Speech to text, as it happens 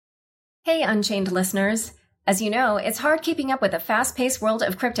Hey, Unchained listeners. As you know, it's hard keeping up with the fast-paced world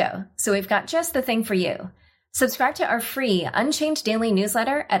of crypto, so we've got just the thing for you. Subscribe to our free Unchained daily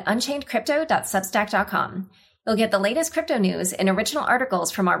newsletter at unchainedcrypto.substack.com. You'll get the latest crypto news and original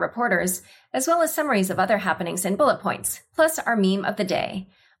articles from our reporters, as well as summaries of other happenings and bullet points, plus our meme of the day,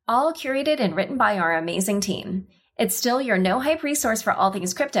 all curated and written by our amazing team. It's still your no-hype resource for all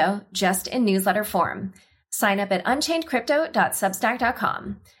things crypto, just in newsletter form. Sign up at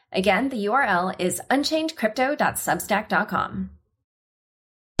unchainedcrypto.substack.com. Again, the URL is unchainedcrypto.substack.com.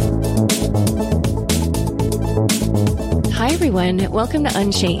 Hi, everyone. Welcome to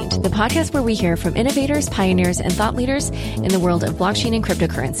Unchained, the podcast where we hear from innovators, pioneers, and thought leaders in the world of blockchain and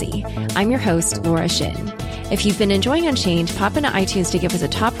cryptocurrency. I'm your host, Laura Shin. If you've been enjoying Unchained, pop into iTunes to give us a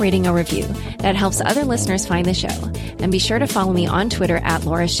top rating or review. That helps other listeners find the show. And be sure to follow me on Twitter at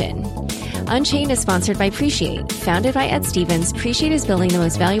Laura Shin. Unchained is sponsored by Appreciate. Founded by Ed Stevens, Appreciate is building the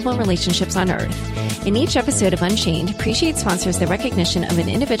most valuable relationships on Earth. In each episode of Unchained, Appreciate sponsors the recognition of an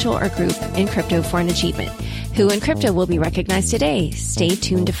individual or group in crypto for an achievement. Who in crypto will be recognized today? Stay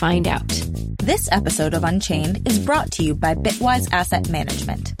tuned to find out. This episode of Unchained is brought to you by Bitwise Asset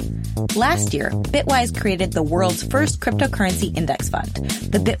Management. Last year, Bitwise created the world's first cryptocurrency index fund,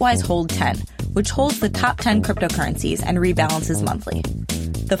 the Bitwise Hold 10, which holds the top 10 cryptocurrencies and rebalances monthly.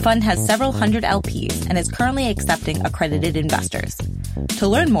 The fund has several hundred LPs and is currently accepting accredited investors. To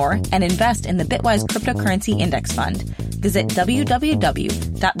learn more and invest in the Bitwise Cryptocurrency Index Fund, visit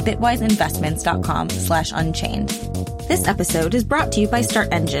www.bitwiseinvestments.com/unchained. This episode is brought to you by Start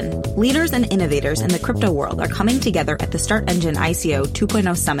Engine. Leaders and innovators in the crypto world are coming together at the Start Engine ICO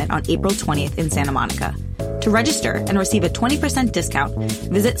 2.0 Summit on April 20th in Santa Monica. To register and receive a 20% discount,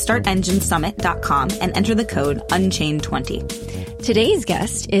 visit startenginesummit.com and enter the code UNCHAINED20. Today's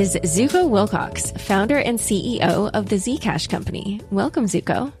guest is Zooko Wilcox, founder and CEO of the Zcash Company. Welcome,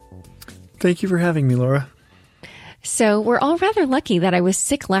 Zooko. Thank you for having me, Laura. So we're all rather lucky that I was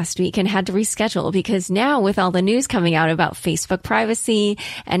sick last week and had to reschedule, because now with all the news coming out about Facebook privacy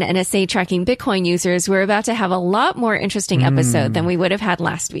and NSA tracking Bitcoin users, we're about to have a lot more interesting episode than we would have had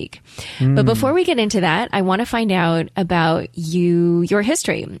last week. But before we get into that, I want to find out about your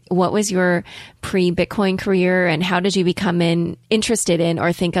history. What was your pre-Bitcoin career, and how did you become interested in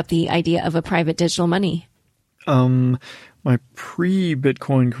or think up the idea of a private digital money? My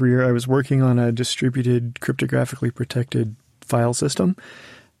pre-Bitcoin career, I was working on a distributed cryptographically protected file system.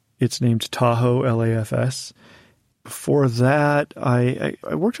 It's named Tahoe, LAFS. Before that, I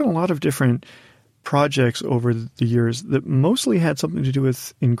worked on a lot of different projects over the years that mostly had something to do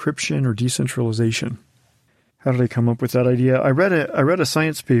with encryption or decentralization. How did I come up with that idea? I read a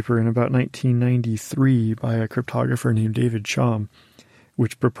science paper in about 1993 by a cryptographer named David Chaum,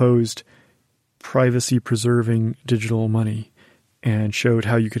 which proposed privacy-preserving digital money and showed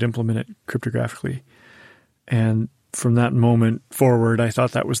how you could implement it cryptographically. And from that moment forward, I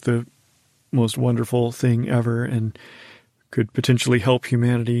thought that was the most wonderful thing ever and could potentially help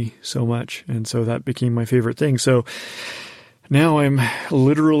humanity so much. And so that became my favorite thing. So now I'm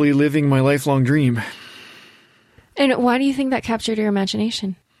literally living my lifelong dream. And why do you think that captured your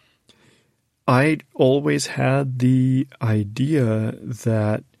imagination? I always had the idea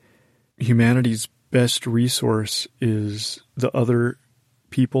that humanity's best resource is the other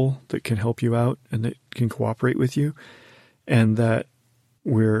people that can help you out and that can cooperate with you, and that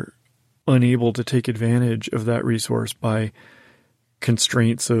we're unable to take advantage of that resource by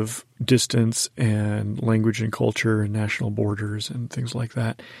constraints of distance and language and culture and national borders and things like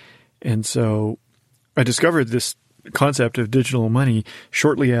that. And so I discovered this concept of digital money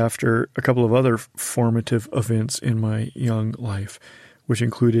shortly after a couple of other formative events in my young life, which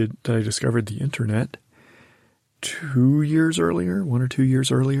included that I discovered the internet 1 or 2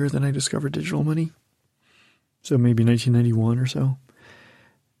 years earlier than I discovered digital money. So maybe 1991 or so.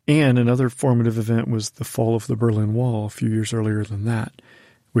 And another formative event was the fall of the Berlin Wall a few years earlier than that,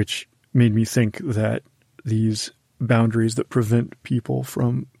 which made me think that these boundaries that prevent people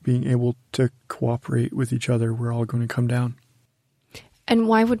from being able to cooperate with each other were all going to come down. And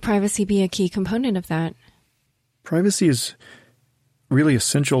why would privacy be a key component of that? Privacy is really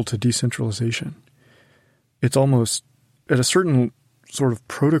essential to decentralization. It's almost, at a certain sort of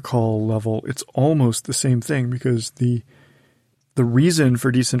protocol level, it's almost the same thing, because the reason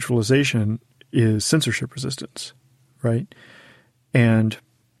for decentralization is censorship resistance, right? And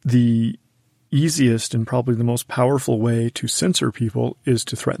the easiest and probably the most powerful way to censor people is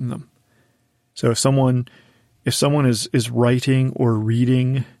to threaten them. So if someone is writing or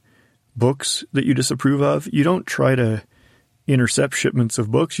reading books that you disapprove of, you don't try to intercept shipments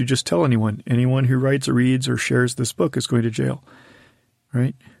of books. You just tell anyone who writes or reads or shares this book is going to jail,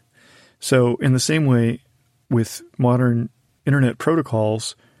 right? So in the same way with modern internet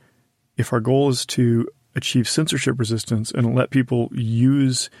protocols, if our goal is to achieve censorship resistance and let people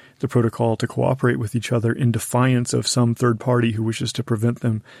use the protocol to cooperate with each other in defiance of some third party who wishes to prevent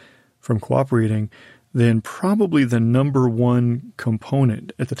them from cooperating, then probably the number one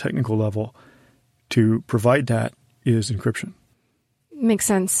component at the technical level to provide that is encryption. Makes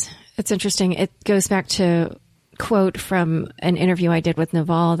sense. It's interesting. It goes back to a quote from an interview I did with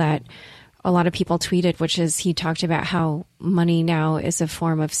Naval that a lot of people tweeted, which is he talked about how money now is a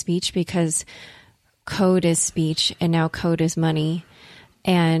form of speech because code is speech and now code is money.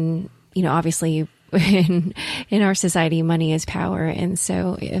 And, obviously in our society, money is power. And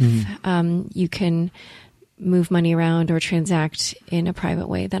so if you can move money around or transact in a private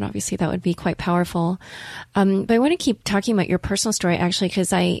way, then obviously that would be quite powerful. But I want to keep talking about your personal story, actually,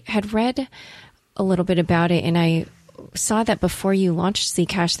 because I had read a little bit about it and I saw that before you launched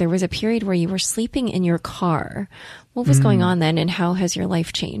Zcash, there was a period where you were sleeping in your car. What was going on then and how has your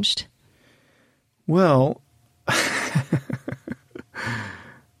life changed? Well,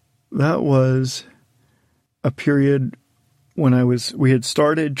 that was a period when we had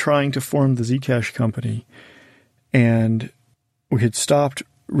started trying to form the Zcash company and we had stopped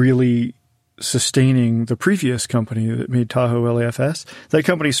really sustaining the previous company that made Tahoe LAFS. That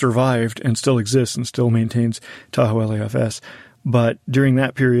company survived and still exists and still maintains Tahoe LAFS. But during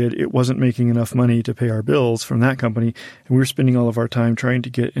that period, it wasn't making enough money to pay our bills from that company. And we were spending all of our time trying to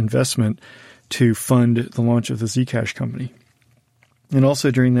get investment to fund the launch of the Zcash company. And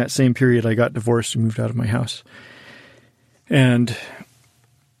also during that same period, I got divorced and moved out of my house. And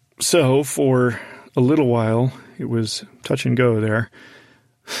so for a little while, it was touch and go there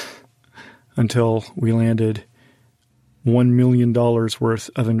until we landed $1 million worth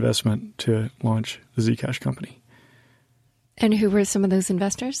of investment to launch the Zcash company. And who were some of those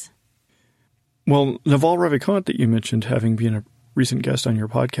investors? Well, Naval Ravikant that you mentioned, having been a recent guest on your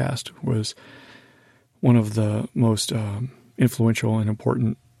podcast, was one of the most influential and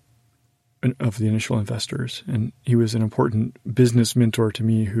important of the initial investors. And he was an important business mentor to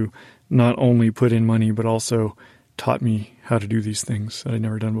me who not only put in money, but also taught me how to do these things that I'd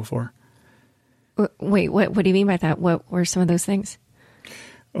never done before. Wait, what do you mean by that? What were some of those things?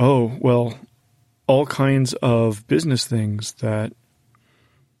 Oh, well, all kinds of business things that,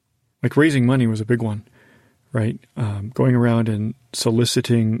 like raising money was a big one, right? Going around and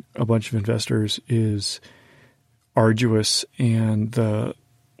soliciting a bunch of investors is arduous, and the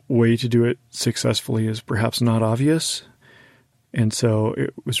way to do it successfully is perhaps not obvious. And so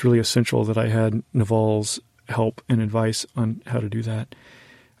it was really essential that I had Naval's help and advice on how to do that.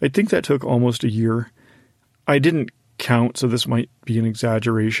 I think that took almost a year. I didn't count, so this might be an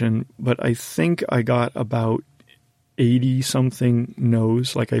exaggeration, but I think I got about 80-something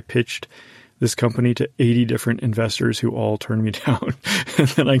no's. Like I pitched this company to 80 different investors who all turned me down. And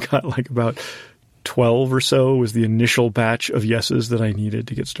then I got like about 12 or so was the initial batch of yeses that I needed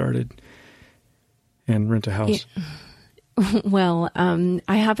to get started and rent a house. Yeah. Well,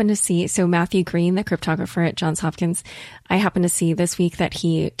 I happen to see, so Matthew Green, the cryptographer at Johns Hopkins, I happen to see this week that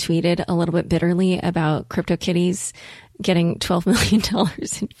he tweeted a little bit bitterly about CryptoKitties getting $12 million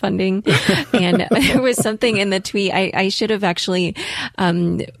in funding. And there was something in the tweet. I should have actually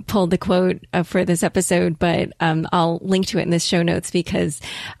pulled the quote for this episode, but I'll link to it in the show notes because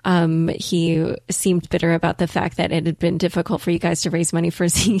he seemed bitter about the fact that it had been difficult for you guys to raise money for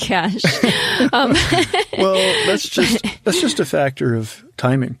Zcash. Well, that's just a factor of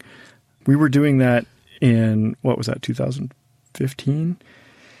timing. We were doing that in, 2015?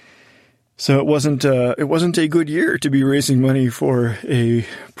 So it wasn't a good year to be raising money for a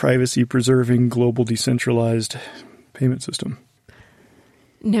privacy-preserving, global, decentralized payment system.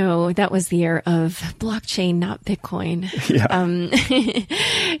 No, that was the year of blockchain, not Bitcoin.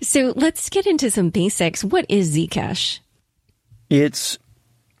 Yeah. So let's get into some basics. What is Zcash? It's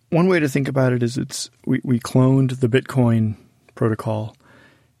one way to think about it is we cloned the Bitcoin protocol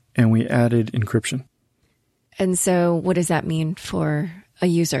and we added encryption. And so what does that mean for a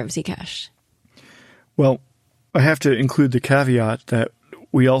user of Zcash? Well, I have to include the caveat that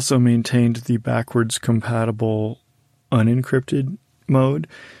we also maintained the backwards compatible unencrypted mode.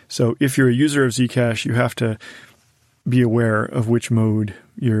 So if you're a user of Zcash, you have to be aware of which mode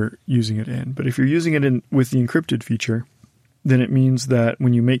you're using it in. But if you're using it with the encrypted feature, then it means that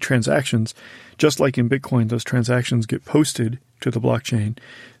when you make transactions, just like in Bitcoin, those transactions get posted to the blockchain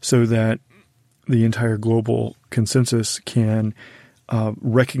so that the entire global consensus can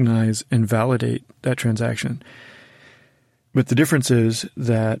recognize and validate that transaction. But the difference is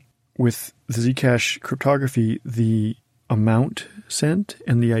that with the Zcash cryptography, the amount sent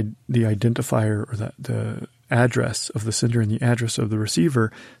and the identifier or the address of the sender and the address of the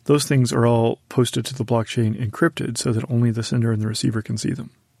receiver, those things are all posted to the blockchain encrypted so that only the sender and the receiver can see them.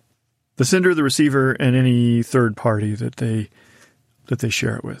 The sender, the receiver, and any third party that they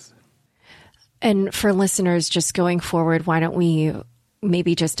share it with. And for listeners just going forward, why don't we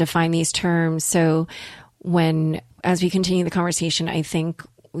maybe just define these terms? So as we continue the conversation, I think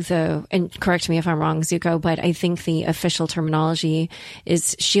and correct me if I'm wrong, Zooko, but I think the official terminology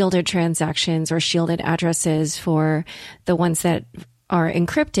is shielded transactions or shielded addresses for the ones that are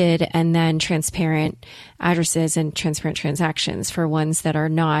encrypted, and then transparent addresses and transparent transactions for ones that are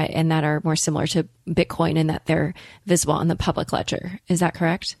not and that are more similar to Bitcoin in that they're visible on the public ledger. Is that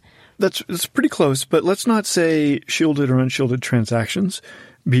correct? That's pretty close, but let's not say shielded or unshielded transactions,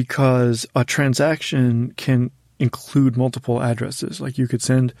 because a transaction can include multiple addresses. Like you could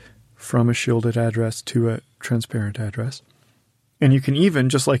send from a shielded address to a transparent address. And you can even,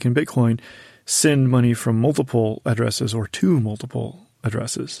 just like in Bitcoin, send money from multiple addresses or to multiple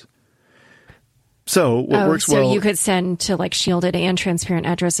addresses. So what works well... So you could send to like shielded and transparent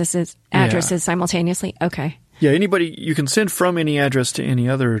addresses simultaneously? Okay. Yeah, you can send from any address to any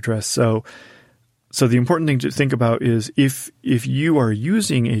other address. So the important thing to think about is if you are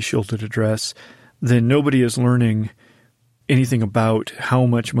using a shielded address, then nobody is learning anything about how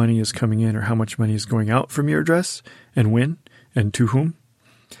much money is coming in or how much money is going out from your address and when and to whom.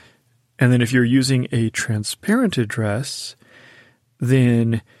 And then if you're using a transparent address,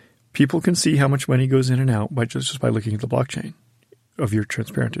 then people can see how much money goes in and out just by looking at the blockchain of your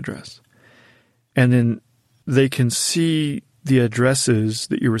transparent address. And then they can see the addresses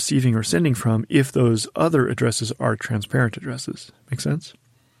that you're receiving or sending from if those other addresses are transparent addresses. Make sense?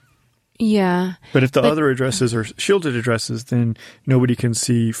 Yeah. But if the other addresses are shielded addresses, then nobody can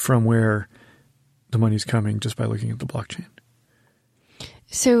see from where the money's coming just by looking at the blockchain.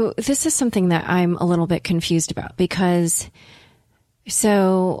 So this is something that I'm a little bit confused about, because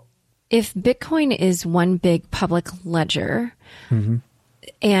if Bitcoin is one big public ledger, mm-hmm.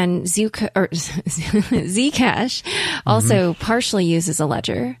 and Zcash also mm-hmm. partially uses a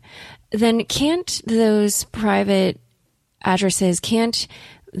ledger, then can't those private addresses, can't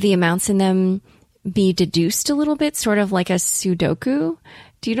the amounts in them be deduced a little bit, sort of like a Sudoku?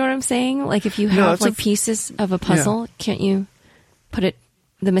 Do you know what I'm saying? Like if you have pieces of a puzzle, can't you put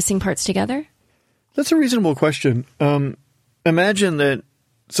the missing parts together? That's a reasonable question. Imagine that,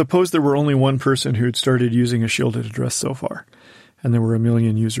 suppose there were only one person who had started using a shielded address so far, and there were 1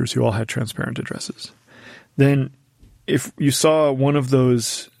 million users who all had transparent addresses. Then if you saw one of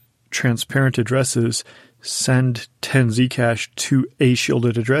those transparent addresses send 10 Zcash to a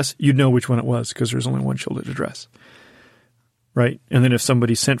shielded address, you'd know which one it was because there's only one shielded address. Right? And then if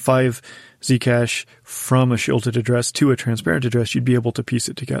somebody sent 5 Zcash from a shielded address to a transparent address, you'd be able to piece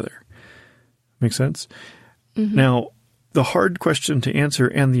it together. Make sense? Mm-hmm. Now, the hard question to answer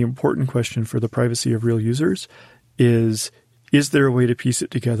and the important question for the privacy of real users is there a way to piece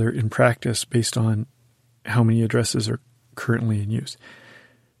it together in practice based on how many addresses are currently in use?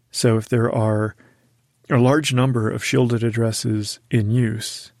 So if there are a large number of shielded addresses in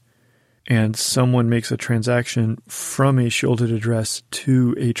use, and someone makes a transaction from a shielded address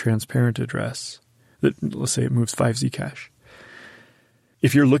to a transparent address, let's say it moves 5 Zcash.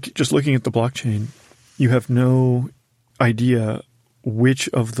 If you're just looking at the blockchain, you have no idea which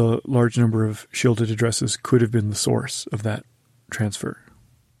of the large number of shielded addresses could have been the source of that transfer.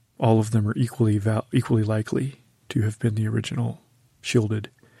 All of them are equally likely to have been the original shielded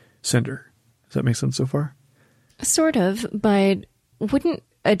sender. Does that make sense so far? Sort of, but wouldn't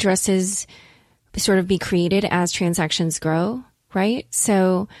addresses sort of be created as transactions grow, right?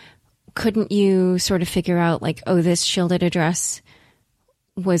 So couldn't you sort of figure out like, oh, this shielded address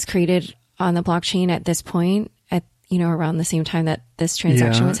was created on the blockchain at this point, at around the same time that this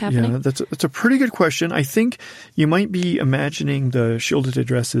transaction was happening? Yeah, that's a pretty good question. I think you might be imagining the shielded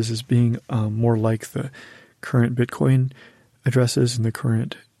addresses as being more like the current Bitcoin addresses and the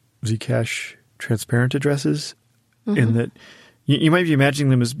current Zcash transparent addresses, mm-hmm. in that you might be imagining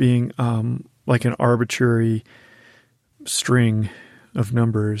them as being like an arbitrary string of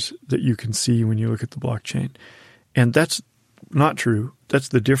numbers that you can see when you look at the blockchain. And that's not true. That's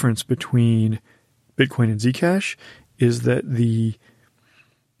the difference between Bitcoin and Zcash, is that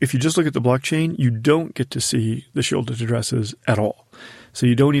if you just look at the blockchain, you don't get to see the shielded addresses at all. So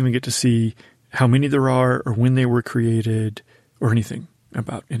you don't even get to see how many there are or when they were created or anything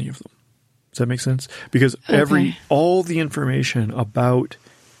about any of them. Does that make sense? Because all the information about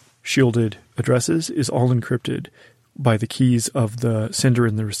shielded addresses is all encrypted by the keys of the sender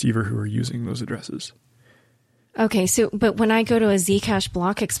and the receiver who are using those addresses. Okay, so but when I go to a Zcash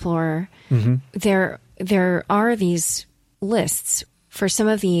block explorer, there are these lists. For some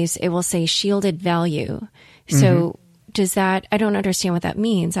of these, it will say shielded value. So does that? I don't understand what that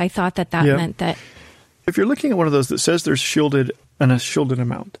means. I thought that meant that if you're looking at one of those that says there's shielded and a shielded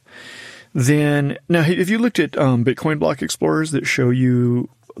amount, then now if you looked at Bitcoin block explorers that show you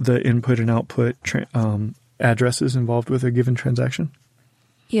the input and output addresses involved with a given transaction,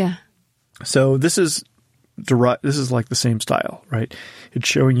 yeah. So this is like the same style, right? It's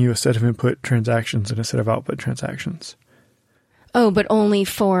showing you a set of input transactions and a set of output transactions. Oh, but only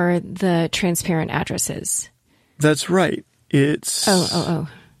for the transparent addresses. That's right. It's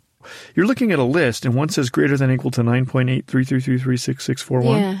You're looking at a list, and one says greater than or equal to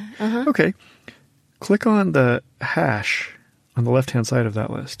 9.833336641. Yeah. Okay. Click on the hash on the left-hand side of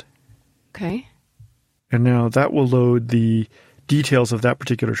that list. Okay. And now that will load the details of that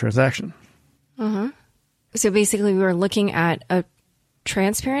particular transaction. So basically, we were looking at a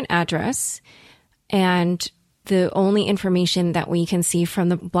transparent address, and the only information that we can see from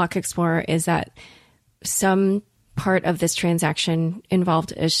the Block Explorer is that some part of this transaction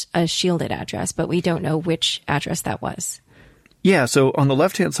involved a shielded address, but we don't know which address that was. Yeah, so on the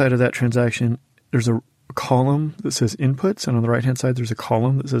left-hand side of that transaction, there's a column that says inputs, and on the right-hand side, there's a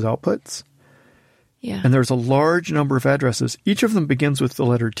column that says outputs. Yeah. And there's a large number of addresses. Each of them begins with the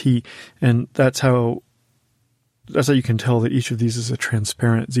letter T, and that's how you can tell that each of these is a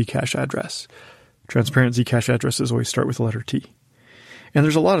transparent Zcash address. Transparent Zcash addresses always start with the letter T. And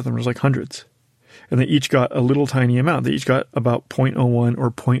there's a lot of them. There's like hundreds. And they each got a little tiny amount. They each got about 0.01 or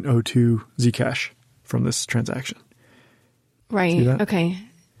 0.02 Zcash from this transaction. Right. See that? Okay.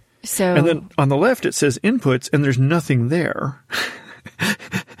 So, and then on the left, it says inputs, and there's nothing there.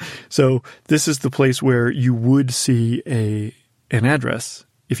 So this is the place where you would see an address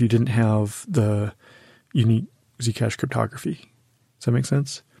if you didn't have the unique Zcash cryptography. Does that make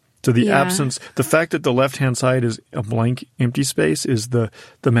sense? So the absence, the fact that the left-hand side is a blank empty space is the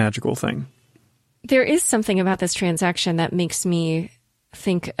magical thing. There is something about this transaction that makes me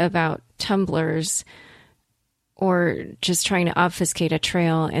think about tumblers or just trying to obfuscate a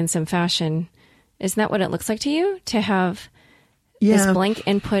trail in some fashion. Isn't that what it looks like to you? To have this blank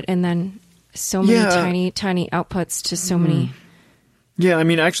input and then so many tiny outputs to so many. Yeah, I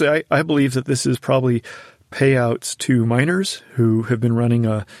mean, actually, I believe that this is probably payouts to miners who have been running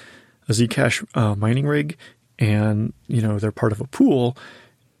a Zcash mining rig, and, they're part of a pool.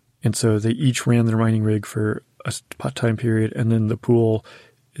 And so they each ran their mining rig for a time period, and then the pool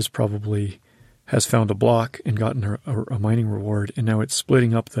has found a block and gotten a mining reward, and now it's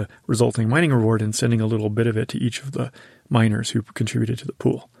splitting up the resulting mining reward and sending a little bit of it to each of the miners who contributed to the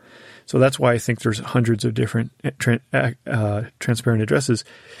pool. So that's why I think there's hundreds of different transparent addresses,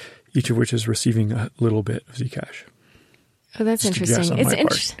 each of which is receiving a little bit of Zcash. Oh, that's interesting. It's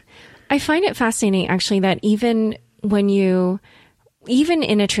interesting. I find it fascinating, actually, that even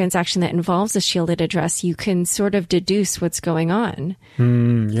in a transaction that involves a shielded address, you can sort of deduce what's going on.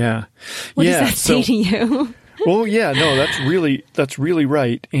 Yeah. What does that say to you? Well, yeah, no, that's really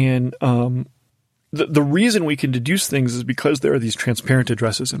right. And the reason we can deduce things is because there are these transparent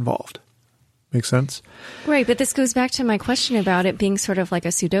addresses involved. Make sense? Right, but this goes back to my question about it being sort of like a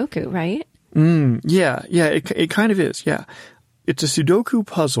Sudoku, right? Yeah, it kind of is, yeah. It's a Sudoku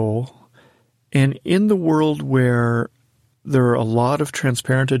puzzle, and in the world where there are a lot of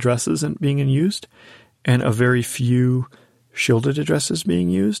transparent addresses being used and a very few shielded addresses being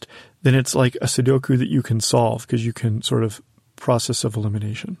used, then it's like a Sudoku that you can solve because you can sort of process of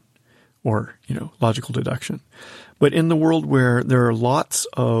elimination or, logical deduction. But in the world where there are lots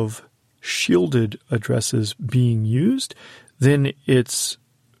of shielded addresses being used, then it's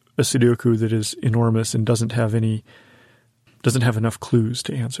a Sudoku that is enormous and doesn't have enough clues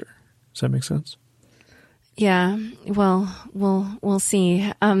to answer. Does that make sense? Yeah. Well, we'll see.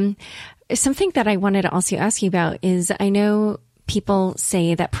 Something that I wanted to also ask you about is I know people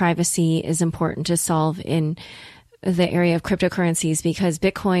say that privacy is important to solve in the area of cryptocurrencies because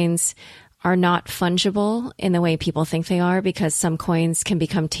Bitcoins are not fungible in the way people think they are because some coins can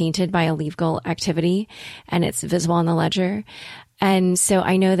become tainted by illegal activity and it's visible on the ledger. And so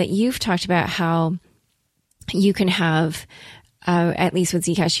I know that you've talked about how you can have, at least with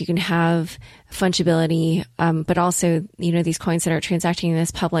Zcash, you can have fungibility, but also, these coins that are transacting in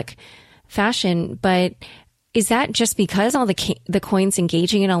this public fashion. But is that just because all the coins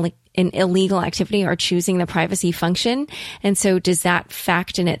engaging in illegal activity are choosing the privacy function? And so does that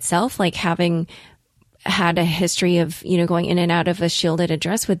fact in itself, like having had a history of, going in and out of a shielded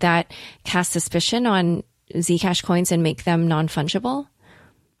address, would that cast suspicion on Zcash coins and make them non-fungible?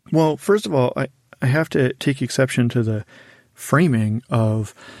 Well, first of all, I have to take exception to the framing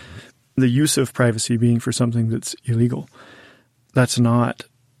of the use of privacy being for something that's illegal. That's not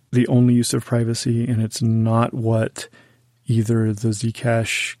the only use of privacy, and it's not what either the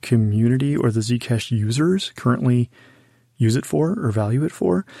Zcash community or the Zcash users currently use it for or value it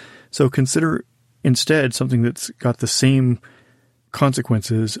for. So consider instead something that's got the same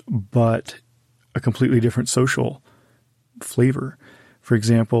consequences, but a completely different social flavor. For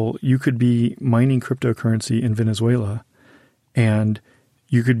example, you could be mining cryptocurrency in Venezuela, and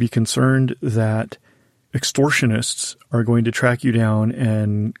you could be concerned that extortionists are going to track you down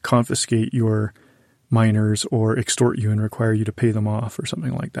and confiscate your miners or extort you and require you to pay them off or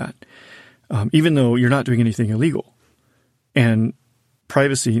something like that, even though you're not doing anything illegal. And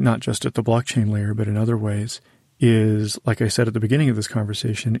privacy, not just at the blockchain layer, but in other ways, is, like I said at the beginning of this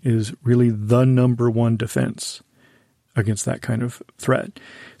conversation, is really the number one defense against that kind of threat.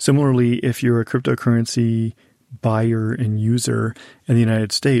 Similarly, if you're a cryptocurrency buyer and user in the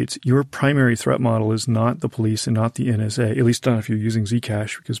United States, your primary threat model is not the police and not the NSA, at least not if you're using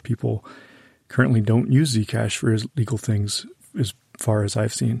Zcash, because people currently don't use Zcash for illegal things as far as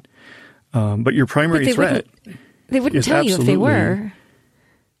I've seen. But your primary threat... They wouldn't tell you if they were.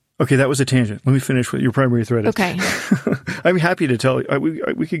 Okay, that was a tangent. Let me finish what your primary threat is. Okay. I'm happy to tell you.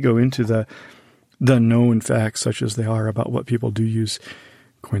 We could go into the known facts, such as they are, about what people do use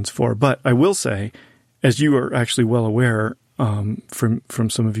coins for. But I will say, as you are actually well aware from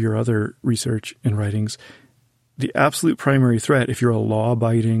some of your other research and writings, the absolute primary threat, if you're a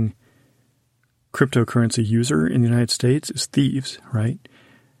law-abiding cryptocurrency user in the United States, is thieves, right?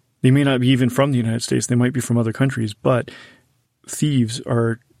 They may not be even from the United States. They might be from other countries, but thieves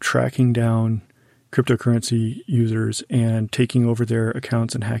are tracking down cryptocurrency users and taking over their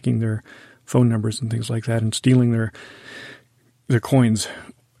accounts and hacking their phone numbers and things like that and stealing their coins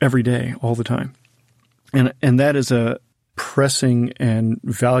every day, all the time. And that is a pressing and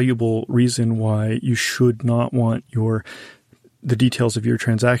valuable reason why you should not want the details of your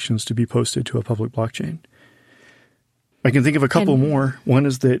transactions to be posted to a public blockchain. I can think of a couple more. One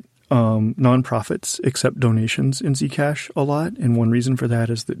is that nonprofits accept donations in Zcash a lot, and one reason for that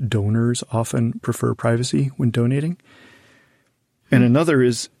is that donors often prefer privacy when donating. And another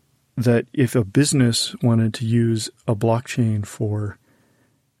is that if a business wanted to use a blockchain or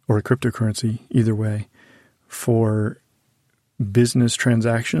a cryptocurrency, either way, for business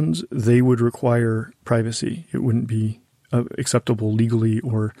transactions, they would require privacy. It wouldn't be acceptable legally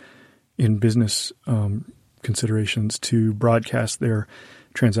or in business considerations to broadcast their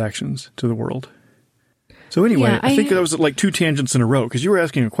transactions to the world. So anyway, yeah, I think that was like two tangents in a row, because you were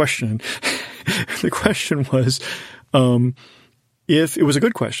asking a question. The question was, if it was a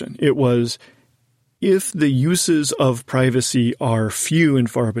good question, it was, if the uses of privacy are few and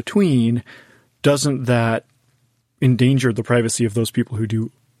far between, doesn't that endanger the privacy of those people who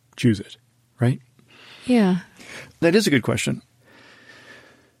do choose it, right? Yeah. That is a good question.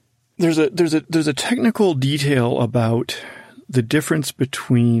 There's a technical detail about the difference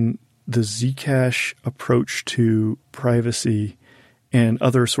between the Zcash approach to privacy and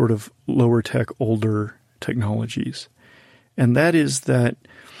other sort of lower tech, older technologies. And that is that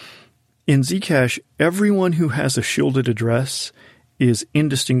in Zcash, everyone who has a shielded address is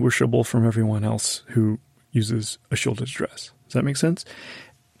indistinguishable from everyone else who uses a shielded address. Does that make sense?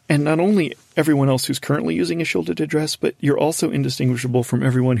 And not only everyone else who's currently using a shielded address, but you're also indistinguishable from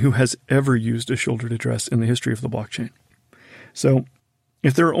everyone who has ever used a shielded address in the history of the blockchain. So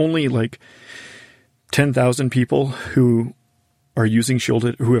if there are only like 10,000 people who are using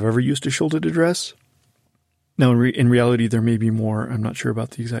shielded, who have ever used a shielded address, now in reality there may be more. I'm not sure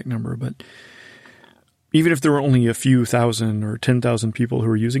about the exact number, but even if there were only a few thousand or 10,000 people who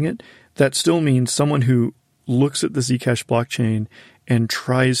are using it, that still means someone who looks at the Zcash blockchain and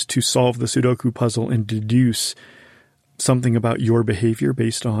tries to solve the Sudoku puzzle and deduce something about your behavior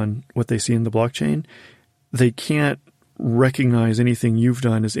based on what they see in the blockchain, they can't recognize anything you've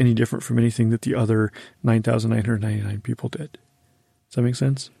done as any different from anything that the other 9,999 people did. Does that make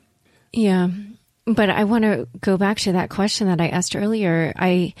sense? Yeah. But I want to go back to that question that I asked earlier.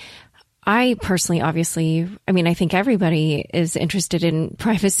 I personally, obviously, I think everybody is interested in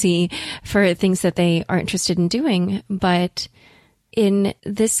privacy for things that they are interested in doing. But in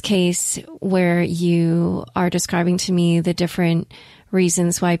this case, where you are describing to me the different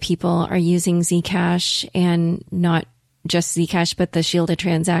reasons why people are using Zcash and not just Zcash, but the shielded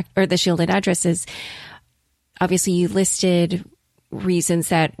the shielded addresses, obviously you listed reasons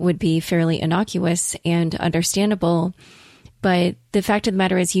that would be fairly innocuous and understandable. But the fact of the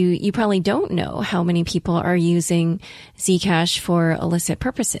matter is you probably don't know how many people are using Zcash for illicit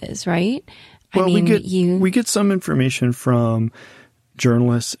purposes, right? Well, we get some information from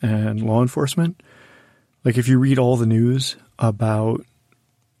journalists and law enforcement. Like if you read all the news about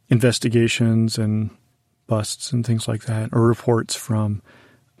investigations and busts and things like that, or reports from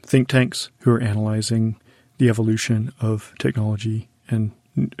think tanks who are analyzing the evolution of technology and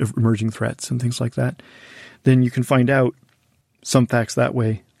emerging threats and things like that, then you can find out some facts that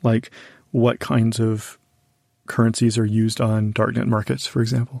way, like what kinds of currencies are used on darknet markets, for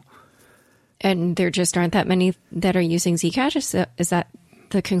example. And there just aren't that many that are using Zcash? Is that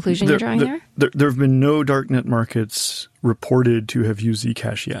the conclusion you're drawing there? There have been no darknet markets reported to have used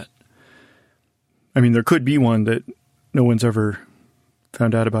Zcash yet. I mean, there could be one that no one's ever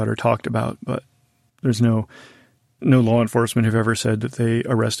found out about or talked about, but there's no law enforcement have ever said that they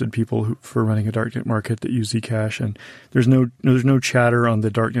arrested people for running a darknet market that use Zcash, and there's no chatter on the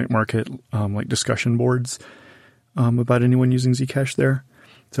darknet market like discussion boards about anyone using Zcash there.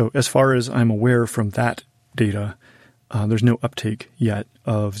 So as far as I'm aware from that data, there's no uptake yet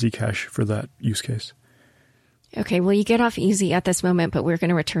of Zcash for that use case. Okay, well, you get off easy at this moment, but we're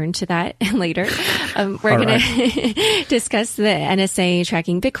going to return to that later. We're going to discuss the NSA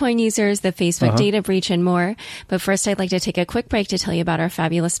tracking Bitcoin users, the Facebook data breach, and more. But first, I'd like to take a quick break to tell you about our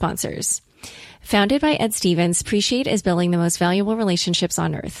fabulous sponsors. Founded by Ed Stevens, Appreciate is building the most valuable relationships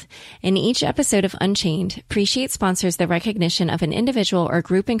on Earth. In each episode of Unchained, Appreciate sponsors the recognition of an individual or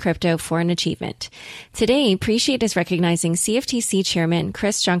group in crypto for an achievement. Today, Appreciate is recognizing CFTC Chairman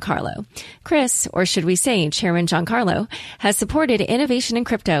Chris Giancarlo. Chris, or should we say Chairman Giancarlo, has supported innovation in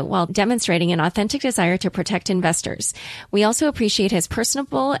crypto while demonstrating an authentic desire to protect investors. We also appreciate his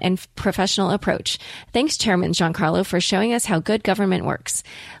personable and professional approach. Thanks, Chairman Giancarlo, for showing us how good government works.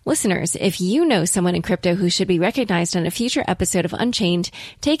 Listeners, if you know someone in crypto who should be recognized on a future episode of Unchained,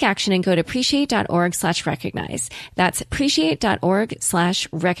 take action and go to appreciate.org/recognize. That's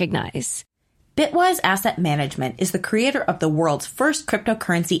appreciate.org/recognize. Bitwise Asset Management is the creator of the world's first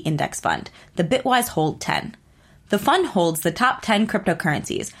cryptocurrency index fund, the Bitwise Hold 10. The fund holds the top 10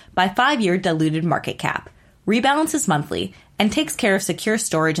 cryptocurrencies by 5-year diluted market cap, rebalances monthly, and takes care of secure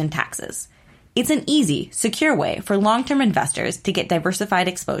storage and taxes. It's an easy, secure way for long-term investors to get diversified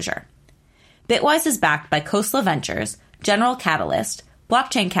exposure. Bitwise is backed by Khosla Ventures, General Catalyst,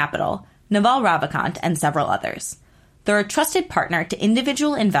 Blockchain Capital, Naval Ravikant, and several others. They're a trusted partner to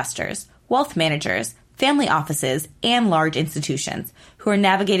individual investors, wealth managers, family offices, and large institutions who are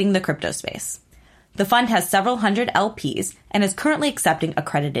navigating the crypto space. The fund has several hundred LPs and is currently accepting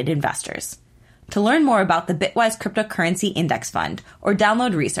accredited investors. To learn more about the Bitwise Cryptocurrency Index Fund or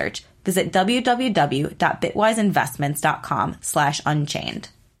download research, visit www.bitwiseinvestments.com/unchained.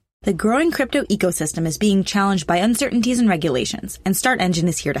 The growing crypto ecosystem is being challenged by uncertainties and regulations, and StartEngine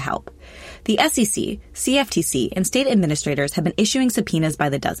is here to help. The SEC, CFTC, and state administrators have been issuing subpoenas by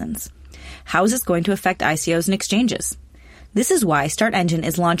the dozens. How is this going to affect ICOs and exchanges? This is why StartEngine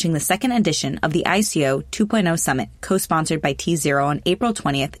is launching the second edition of the ICO 2.0 Summit, co-sponsored by T0 on April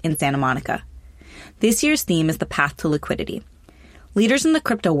 20th in Santa Monica. This year's theme is the path to liquidity. Leaders in the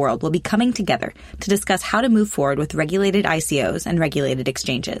crypto world will be coming together to discuss how to move forward with regulated ICOs and regulated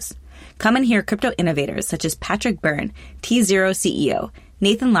exchanges. Come and hear crypto innovators such as Patrick Byrne, T0 CEO,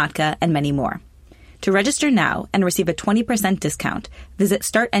 Nathan Latka, and many more. To register now and receive a 20% discount, visit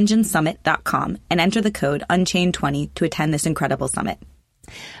startenginesummit.com and enter the code UNCHAINED20 to attend this incredible summit.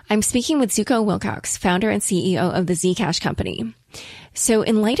 I'm speaking with Zooko Wilcox, founder and CEO of the Zcash Company. So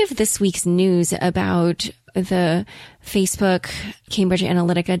in light of this week's news about the Facebook Cambridge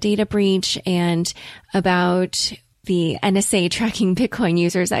Analytica data breach and about the NSA tracking Bitcoin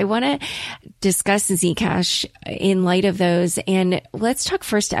users, I want to discuss Zcash in light of those. And let's talk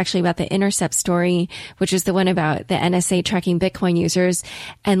first actually about the Intercept story, which is the one about the NSA tracking Bitcoin users.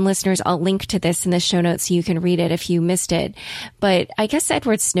 And listeners, I'll link to this in the show notes so you can read it if you missed it. But I guess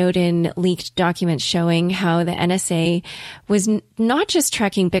Edward Snowden leaked documents showing how the NSA was not just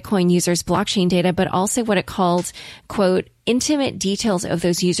tracking Bitcoin users' blockchain data, but also what it called, quote, intimate details of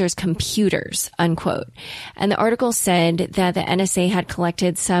those users' computers, unquote. And the article said that the NSA had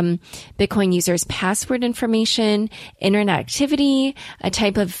collected some Bitcoin users' password information, internet activity, a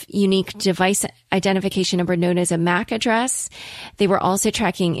type of unique device identification number known as a MAC address. They were also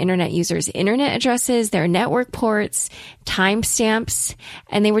tracking internet users' internet addresses, their network ports, timestamps,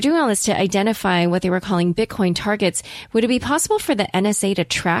 and they were doing all this to identify what they were calling Bitcoin targets. Would it be possible for the NSA to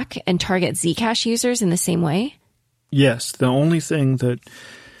track and target Zcash users in the same way? Yes, the only thing that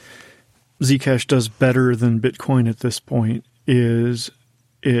Zcash does better than Bitcoin at this point is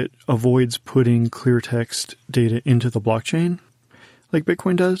it avoids putting clear text data into the blockchain like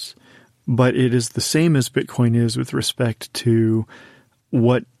Bitcoin does, but it is the same as Bitcoin is with respect to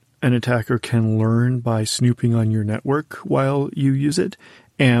what an attacker can learn by snooping on your network while you use it,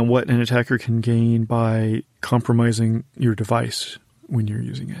 and what an attacker can gain by compromising your device when you're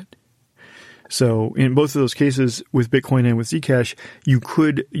using it. So in both of those cases, with Bitcoin and with Zcash, you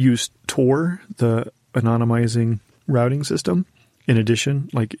could use Tor, the anonymizing routing system, in addition,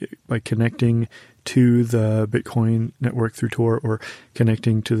 like connecting to the Bitcoin network through Tor or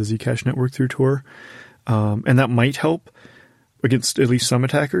connecting to the Zcash network through Tor. And that might help against at least some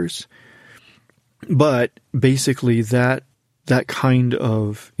attackers. But basically that kind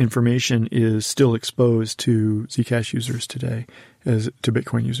of information is still exposed to Zcash users today as to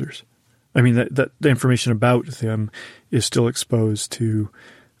Bitcoin users. I mean, that the information about them is still exposed to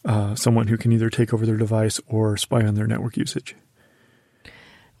someone who can either take over their device or spy on their network usage.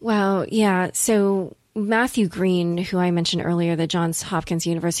 Wow. Yeah. So Matthew Green, who I mentioned earlier, the Johns Hopkins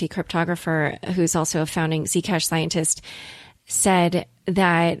University cryptographer, who's also a founding Zcash scientist, said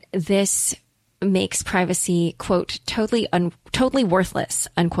that this makes privacy, quote, totally worthless,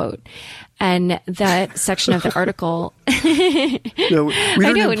 unquote. And that section of the article... No, we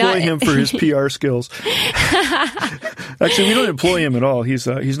don't employ him for his PR skills. Actually, we don't employ him at all. He's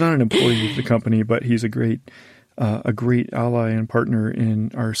not an employee of the company, but he's a great ally and partner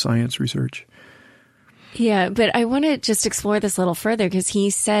in our science research. Yeah, but I want to just explore this a little further because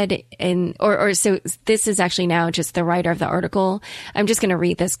he said so this is actually now just the writer of the article. I'm just going to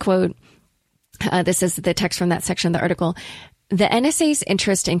read this quote. This is the text from that section of the article. The NSA's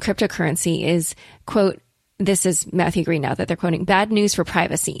interest in cryptocurrency is, quote, this is Matthew Green now that they're quoting, bad news for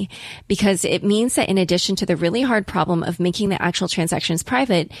privacy, because it means that in addition to the really hard problem of making the actual transactions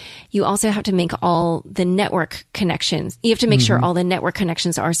private, you also have to make all the network connections. You have to make sure all the network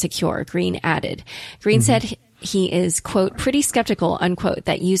connections are secure, Green added. Green said he is, quote, pretty skeptical, unquote,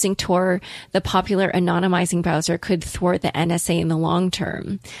 that using Tor, the popular anonymizing browser, could thwart the NSA in the long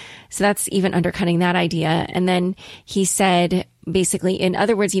term. So that's even undercutting that idea. And then he said, basically, in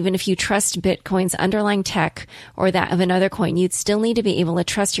other words, even if you trust Bitcoin's underlying tech or that of another coin, you'd still need to be able to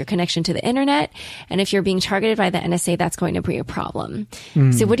trust your connection to the internet. And if you're being targeted by the NSA, that's going to be a problem.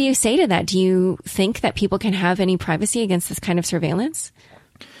 So what do you say to that? Do you think that people can have any privacy against this kind of surveillance?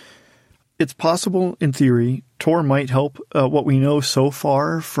 It's possible in theory. Tor might help. What we know so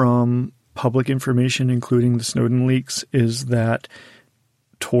far from public information, including the Snowden leaks, is that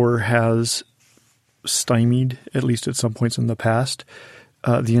Tor has stymied, at least at some points in the past,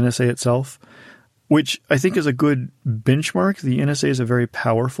 the NSA itself, which I think is a good benchmark. The NSA is a very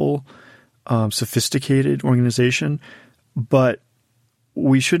powerful, sophisticated organization, but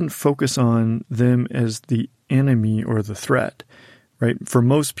we shouldn't focus on them as the enemy or the threat, right? For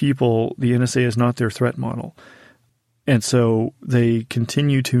most people, the NSA is not their threat model. And so they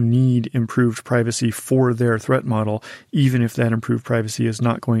continue to need improved privacy for their threat model, even if that improved privacy is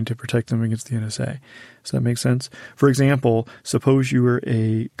not going to protect them against the NSA. Does that make sense? For example, suppose you are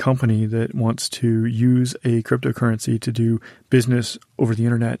a company that wants to use a cryptocurrency to do business over the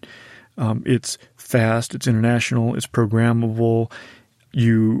internet. It's fast, it's international, it's programmable.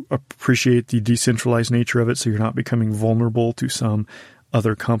 You appreciate the decentralized nature of it, so you're not becoming vulnerable to some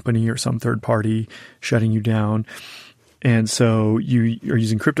other company or some third party shutting you down. And so you are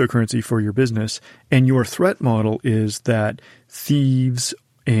using cryptocurrency for your business, and your threat model is that thieves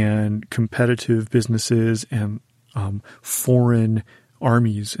and competitive businesses and foreign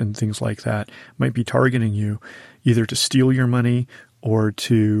armies and things like that might be targeting you either to steal your money or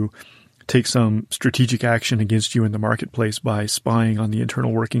to take some strategic action against you in the marketplace by spying on the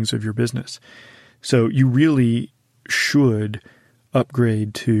internal workings of your business. So you really should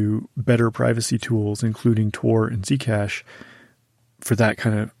upgrade to better privacy tools, including Tor and Zcash, for that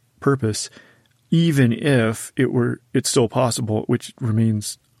kind of purpose, even if it's still possible, which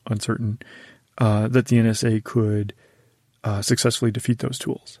remains uncertain, that the NSA could successfully defeat those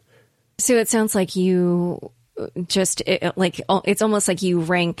tools. So it sounds like you it's almost like you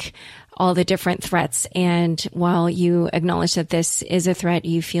rank all the different threats, and while you acknowledge that this is a threat,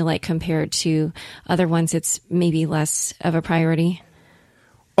 you feel like compared to other ones, it's maybe less of a priority?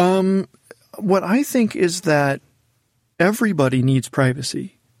 What I think is that everybody needs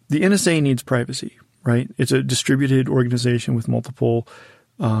privacy. The NSA needs privacy, right? It's a distributed organization with multiple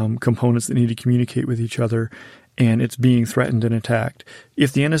components that need to communicate with each other, and it's being threatened and attacked.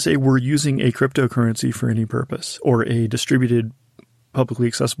 If the NSA were using a cryptocurrency for any purpose or a distributed, publicly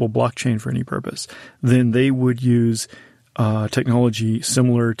accessible blockchain for any purpose, then they would use technology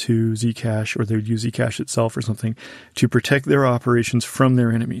similar to Zcash, or they would use Zcash itself or something to protect their operations from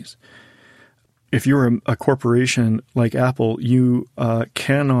their enemies. If you're a corporation like Apple, you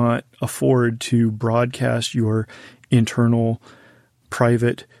cannot afford to broadcast your internal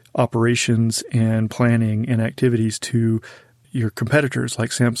private operations and planning and activities to your competitors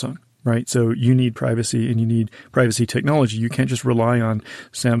like Samsung, right? So you need privacy and you need privacy technology. You can't just rely on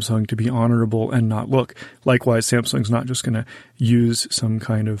Samsung to be honorable and not look. Likewise, Samsung's not just going to use some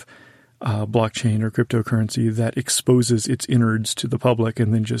kind of blockchain or cryptocurrency that exposes its innards to the public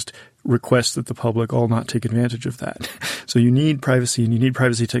and then just requests that the public all not take advantage of that. So you need privacy and you need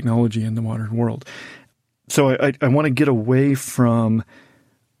privacy technology in the modern world. So I want to get away from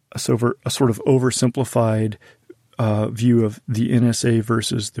a sort of oversimplified view of the NSA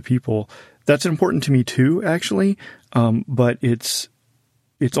versus the people. That's important to me too, actually, but it's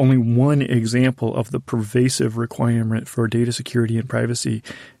only one example of the pervasive requirement for data security and privacy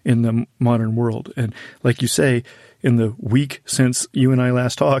in the modern world. And like you say, in the week since you and I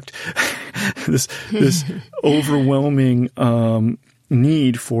last talked, this overwhelming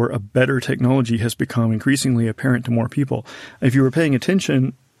need for a better technology has become increasingly apparent to more people. If you were paying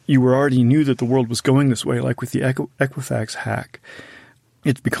attention, you already knew that the world was going this way, like with the Equifax hack.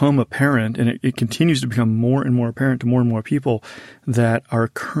 It's become apparent, and it continues to become more and more apparent to more and more people, that our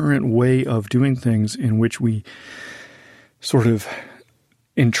current way of doing things, in which we sort of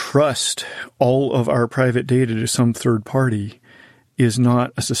entrust all of our private data to some third party, is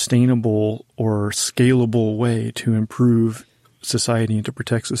not a sustainable or scalable way to improve society and to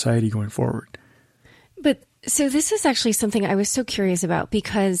protect society going forward. But so this is actually something I was so curious about,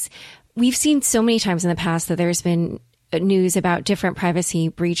 because we've seen so many times in the past that there's been news about different privacy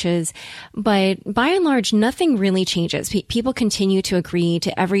breaches, but by and large, nothing really changes. People continue to agree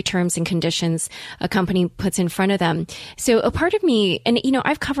to every terms and conditions a company puts in front of them. So a part of me, and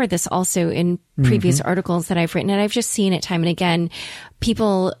I've covered this also in previous articles that I've written, and I've just seen it time and again.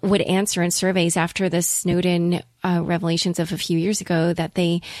 People would answer in surveys after the Snowden revelations of a few years ago that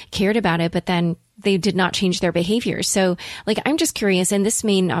they cared about it, but then they did not change their behavior. So I'm just curious, and this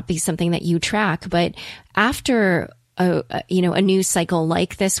may not be something that you track, but after a news cycle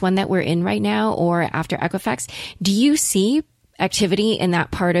like this one that we're in right now, or after Equifax, do you see activity in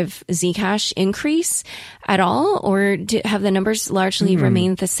that part of Zcash increase at all, or have the numbers largely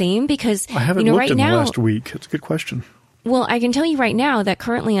remained the same? Because I haven't looked in the last week. That's a good question. Well, I can tell you right now that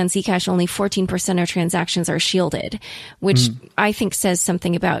currently on Zcash, only 14% of transactions are shielded, which I think says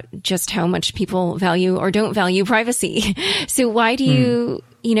something about just how much people value or don't value privacy. So why do you,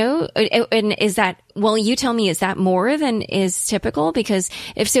 and is that, well, you tell me, is that more than is typical? Because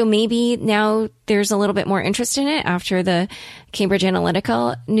if so, maybe now there's a little bit more interest in it after the Cambridge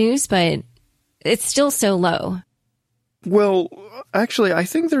Analytica news, but it's still so low. Well, actually, I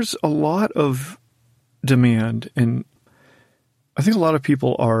think there's a lot of demand, and I think a lot of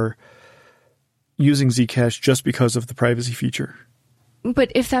people are using Zcash just because of the privacy feature. But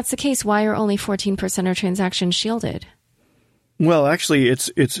if that's the case, why are only 14% of transactions shielded? Well, actually, it's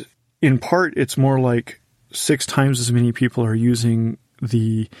in part, it's more like 6 times as many people are using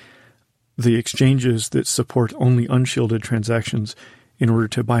the exchanges that support only unshielded transactions in order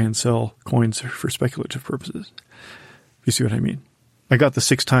to buy and sell coins for speculative purposes. You see what I mean? I got the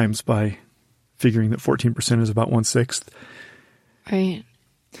 6 times by figuring that 14% is about 1/6. Right.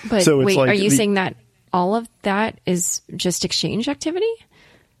 But so wait, are you saying that all of that is just exchange activity?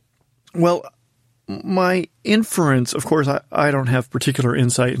 Well, my inference, of course, I don't have particular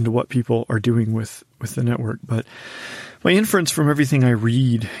insight into what people are doing with the network, but my inference from everything I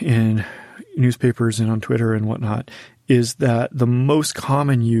read in newspapers and on Twitter and whatnot is that the most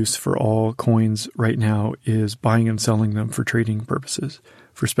common use for all coins right now is buying and selling them for trading purposes,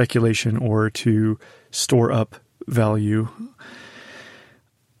 for speculation, or to store up value.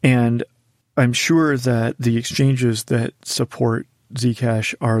 And I'm sure that the exchanges that support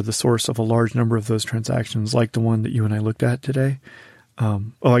Zcash are the source of a large number of those transactions, like the one that you and I looked at today.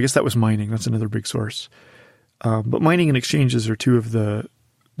 I guess that was mining. That's another big source. But mining and exchanges are 2 of the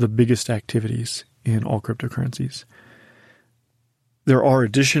biggest activities in all cryptocurrencies. There are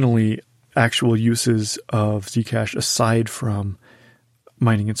additionally actual uses of Zcash aside from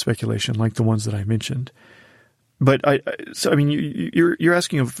mining and speculation, like the ones that I mentioned. But you're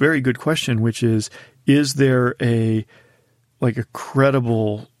asking a very good question, which is there a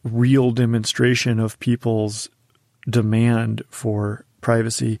credible, real demonstration of people's demand for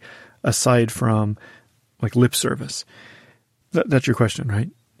privacy aside from lip service? That's your question,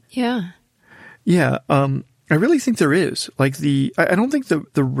 right? Yeah. Yeah. I really think there is. I don't think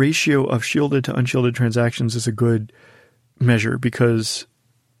the ratio of shielded to unshielded transactions is a good measure because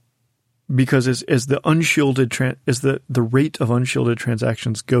as the unshielded as the rate of unshielded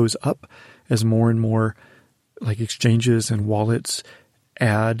transactions goes up, as more and more exchanges and wallets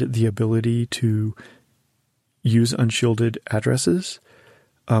add the ability to use unshielded addresses,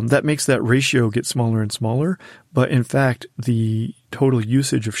 that makes that ratio get smaller and smaller. But in fact, the total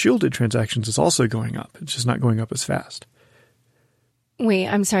usage of shielded transactions is also going up. It's just not going up as fast. Wait,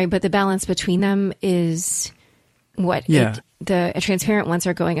 I'm sorry, but the balance between them is what? Yeah. The transparent ones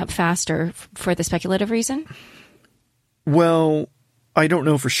are going up faster for the speculative reason? Well, I don't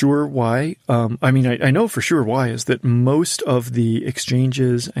know for sure why. I know for sure why is that most of the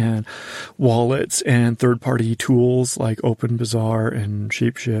exchanges and wallets and third-party tools like OpenBazaar and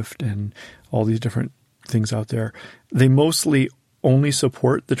Shapeshift and all these different things out there, they mostly only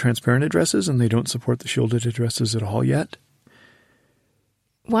support the transparent addresses and they don't support the shielded addresses at all yet.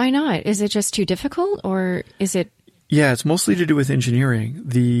 Why not? Is it just too difficult, or is it? Yeah, it's mostly to do with engineering.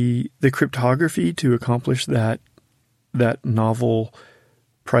 The cryptography to accomplish that novel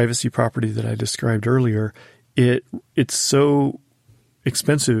privacy property that I described earlier, it's so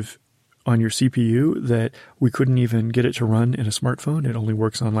expensive on your CPU that we couldn't even get it to run in a smartphone. It only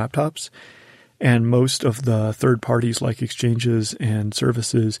works on laptops. And most of the third parties like exchanges and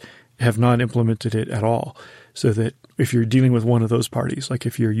services have not implemented it at all. So that if you're dealing with one of those parties, like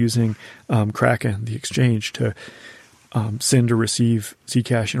if you're using Kraken, the exchange, to send or receive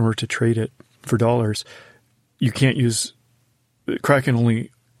Zcash in order to trade it for dollars, you can't use Kraken.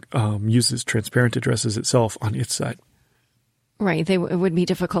 Only uses transparent addresses itself on its side. Right. It would be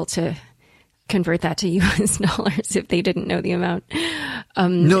difficult to convert that to US dollars if they didn't know the amount.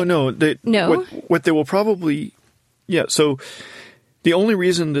 No. What they will probably, so the only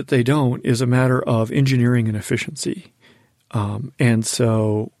reason that they don't is a matter of engineering and efficiency. And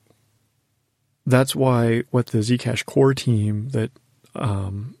so that's why what the Zcash core team that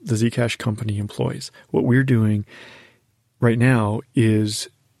the Zcash company employs, what we're doing right now is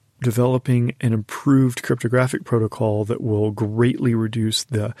developing an improved cryptographic protocol that will greatly reduce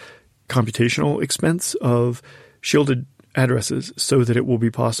the computational expense of shielded addresses so that it will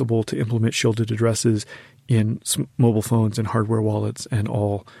be possible to implement shielded addresses in mobile phones and hardware wallets and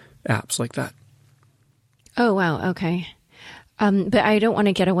all apps like that. Oh, wow. Okay. But I don't want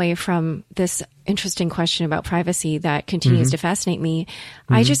to get away from this interesting question about privacy that continues to fascinate me.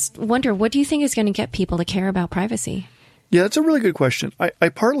 I just wonder, what do you think is going to get people to care about privacy? Yeah, that's a really good question. I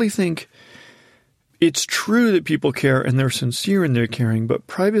partly think it's true that people care and they're sincere in their caring, but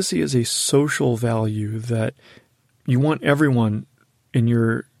privacy is a social value that you want everyone in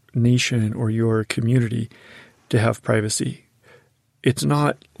your nation or your community to have privacy. It's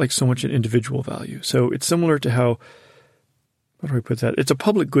not like so much an individual value. So it's similar to how do I put that? It's a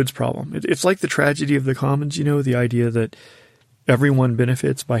public goods problem. It's like the tragedy of the commons, the idea that everyone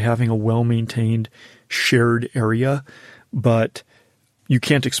benefits by having a well-maintained shared area, but you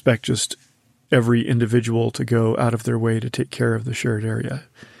can't expect just every individual to go out of their way to take care of the shared area.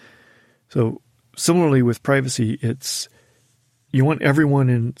 So similarly with privacy, you want everyone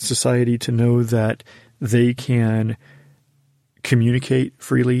in society to know that they can communicate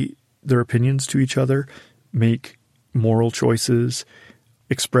freely their opinions to each other, make moral choices,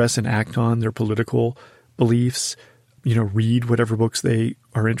 express and act on their political beliefs, read whatever books they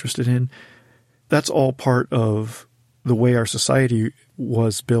are interested in. That's all part of the way our society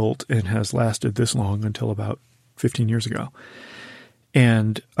was built and has lasted this long until about 15 years ago.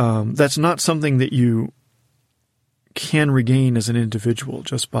 And that's not something that you can regain as an individual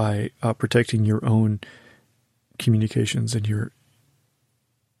just by protecting your own communications and your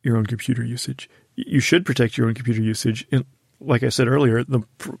own computer usage. You should protect your own computer usage. And like I said earlier, the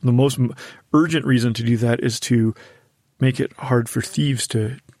most urgent reason to do that is to make it hard for thieves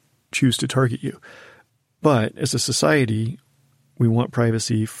to choose to target you. But as a society, we want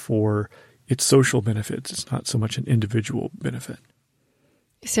privacy for its social benefits. It's not so much an individual benefit.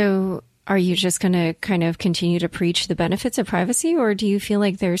 So are you just going to kind of continue to preach the benefits of privacy, or do you feel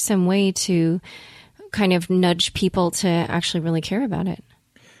like there's some way to kind of nudge people to actually really care about it?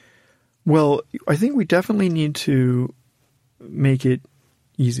 Well, I think we definitely need to make it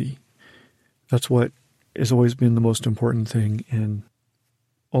easy. That's what has always been the most important thing in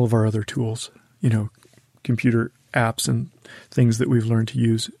all of our other tools, computer apps and things that we've learned to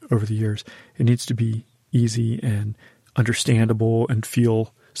use over the years. It needs to be easy and understandable and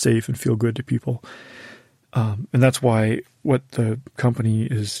feel safe and feel good to people. And that's why what the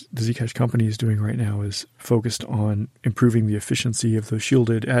Zcash company is doing right now is focused on improving the efficiency of those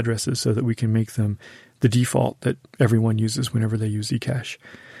shielded addresses so that we can make them the default that everyone uses whenever they use Zcash.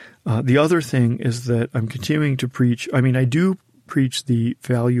 The other thing is that I'm continuing to preach. I do preach the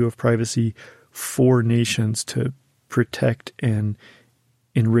value of privacy for nations to protect and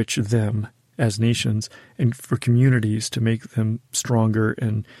enrich them as nations, and for communities to make them stronger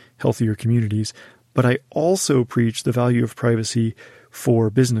and healthier communities. But I also preach the value of privacy for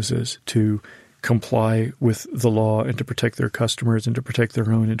businesses to comply with the law and to protect their customers and to protect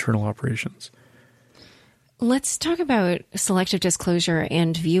their own internal operations. Let's talk about selective disclosure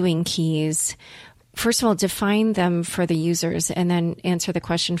and viewing keys. First of all, define them for the users and then answer the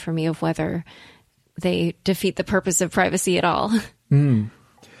question for me of whether they defeat the purpose of privacy at all.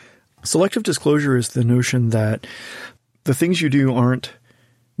 Selective disclosure is the notion that the things you do aren't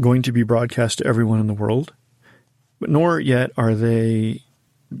going to be broadcast to everyone in the world, but nor yet are they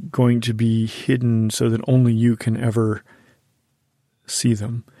going to be hidden so that only you can ever see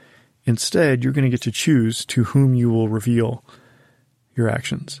them. Instead, you're going to get to choose to whom you will reveal your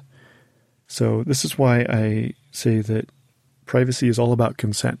actions. So this is why I say that privacy is all about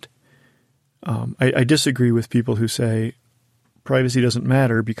consent. I disagree with people who say privacy doesn't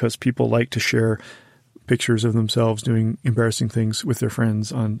matter because people like to share pictures of themselves doing embarrassing things with their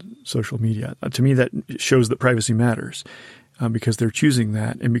friends on social media. To me, that shows that privacy matters because they're choosing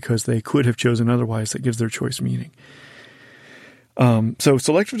that, and because they could have chosen otherwise, that gives their choice meaning. So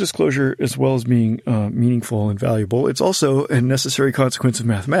selective disclosure, as well as being meaningful and valuable, it's also a necessary consequence of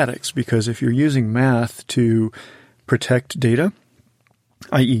mathematics, because if you're using math to protect data,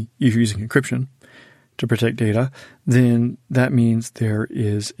 i.e. if you're using encryption to protect data, then that means there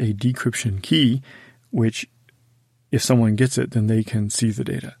is a decryption key, which if someone gets it, then they can see the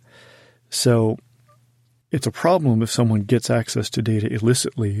data. So it's a problem if someone gets access to data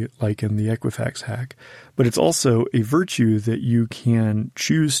illicitly, like in the Equifax hack, but it's also a virtue that you can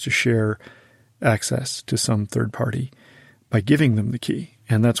choose to share access to some third party by giving them the key.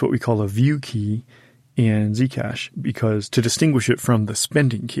 And that's what we call a view key in Zcash, because to distinguish it from the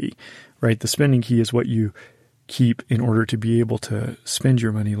spending key, right? The spending key is what you keep in order to be able to spend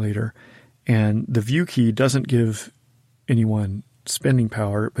your money later. And the view key doesn't give anyone spending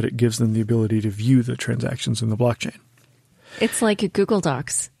power, but it gives them the ability to view the transactions in the blockchain. It's like a Google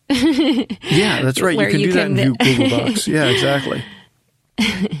Docs. Yeah, that's right. You can do that in Google Docs. Yeah, exactly.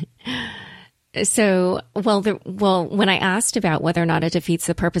 So, when I asked about whether or not it defeats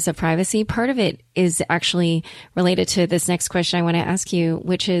the purpose of privacy, part of it is actually related to this next question I want to ask you,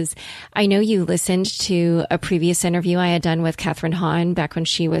 which is, I know you listened to a previous interview I had done with Catherine Hahn back when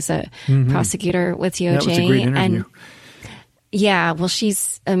she was a prosecutor with DOJ. That was a great interview. Yeah, well,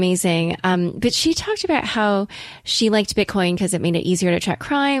 she's amazing. But she talked about how she liked Bitcoin because it made it easier to track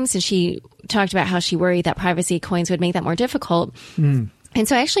crimes. And she talked about how she worried that privacy coins would make that more difficult. And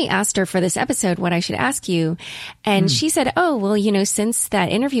so I actually asked her for this episode what I should ask you. And she said, oh, well, since that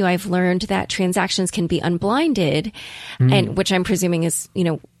interview, I've learned that transactions can be unblinded, and which I'm presuming is,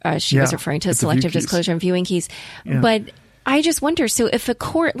 she was referring to selective disclosure and viewing keys. Yeah. But I just wonder, so if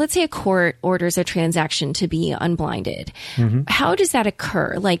let's say a court orders a transaction to be unblinded, how does that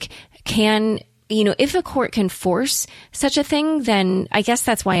occur? Like, if a court can force such a thing, then I guess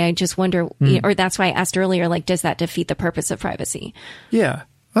that's why I just wonder, or that's why I asked earlier, like, does that defeat the purpose of privacy? Yeah,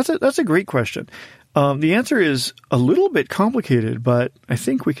 that's a great question. The answer is a little bit complicated, but I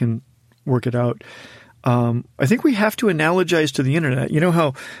think we can work it out. I think we have to analogize to the internet. You know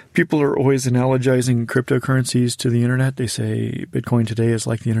how people are always analogizing cryptocurrencies to the internet? They say Bitcoin today is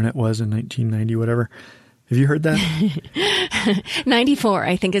like the internet was in 1990, whatever. Have you heard that? 94,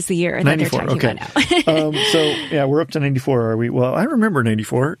 I think, is the year that they're talking about now. So, yeah, we're up to 94, are we? Well, I remember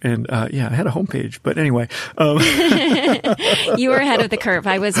 94, and I had a homepage. But anyway. You were ahead of the curve.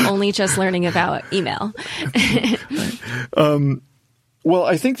 I was only just learning about email. Well,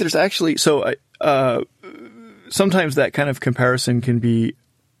 I think there's actually – so sometimes that kind of comparison can be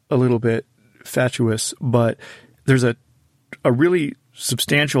a little bit fatuous, but there's a really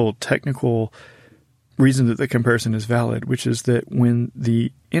substantial technical – reason that the comparison is valid, which is that when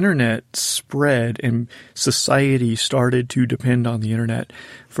the internet spread and society started to depend on the internet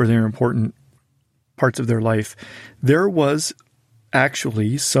for their important parts of their life, there was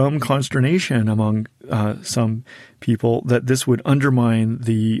actually some consternation among some people that this would undermine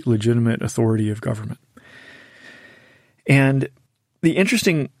the legitimate authority of government. And the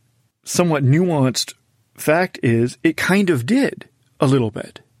interesting, somewhat nuanced fact is it kind of did a little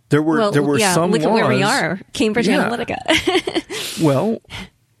bit. There were some look laws. At where we are, Cambridge Analytica. Well,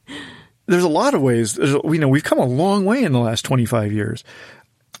 there's a lot of ways. We've come a long way in the last 25 years.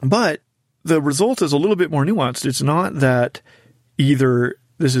 But the result is a little bit more nuanced. It's not that either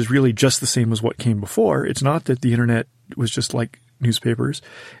this is really just the same as what came before. It's not that the internet was just like newspapers.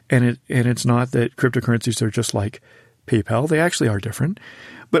 And it's not that cryptocurrencies are just like PayPal. They actually are different.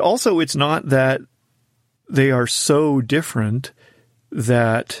 But also it's not that they are so different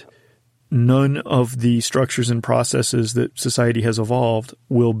that none of the structures and processes that society has evolved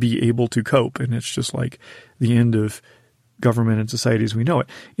will be able to cope. And it's just like the end of government and society as we know it.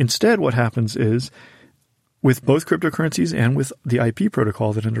 Instead, what happens is, with both cryptocurrencies and with the IP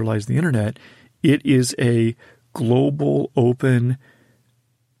protocol that underlies the internet, it is a global, open,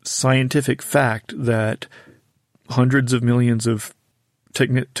 scientific fact that hundreds of millions of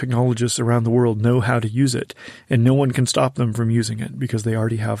technologists around the world know how to use it, and no one can stop them from using it because they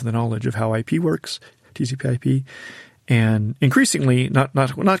already have the knowledge of how IP works, TCP/IP, and increasingly, not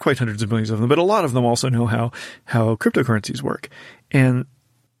quite hundreds of millions of them, but a lot of them also know how cryptocurrencies work, and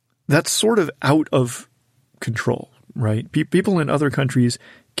that's sort of out of control, right? People in other countries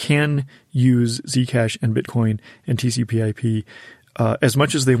can use Zcash and Bitcoin and TCP/IP as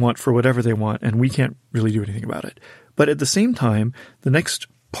much as they want for whatever they want, and we can't really do anything about it. But at the same time, the next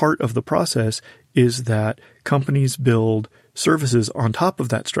part of the process is that companies build services on top of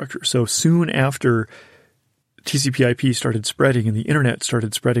that structure. So soon after TCP/IP started spreading and the internet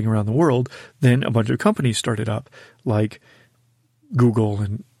started spreading around the world, then a bunch of companies started up like Google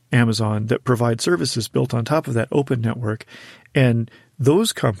and Amazon that provide services built on top of that open network. And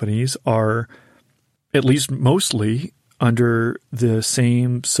those companies are, at least mostly, under the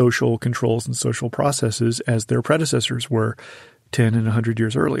same social controls and social processes as their predecessors were 10 and 100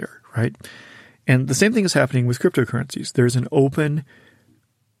 years earlier, right? And the same thing is happening with cryptocurrencies. There's an open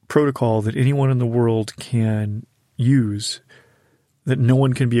protocol that anyone in the world can use that no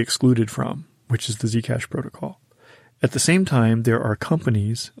one can be excluded from, which is the Zcash protocol. At the same time, there are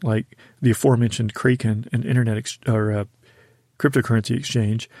companies like the aforementioned Kraken, an cryptocurrency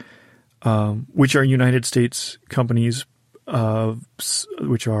exchange, which are United States companies,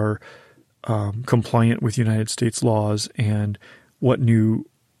 which are compliant with United States laws and what new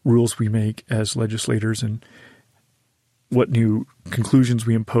rules we make as legislators and what new conclusions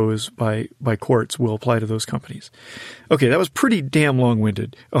we impose by courts will apply to those companies. Okay, that was pretty damn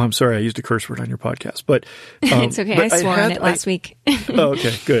long-winded. Oh, I'm sorry, I used a curse word on your podcast, but it's okay. I swore on it last week. Oh,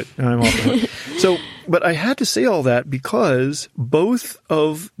 okay, good. I'm off the hook. But I had to say all that because both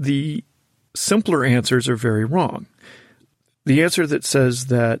of the simpler answers are very wrong. The answer that says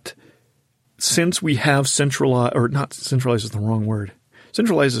that since we have centralized, or not centralized is the wrong word.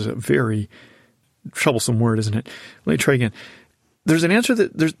 Centralized is a very troublesome word, isn't it? Let me try again. There's an answer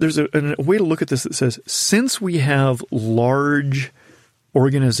that there's a way to look at this that says, since we have large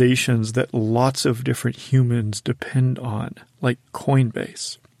organizations that lots of different humans depend on, like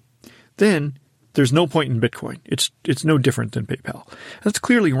Coinbase, then there's no point in Bitcoin. It's no different than PayPal. That's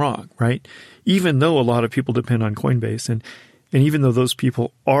clearly wrong, right? Even though a lot of people depend on Coinbase, and even though those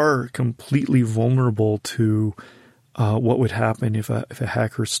people are completely vulnerable to what would happen if a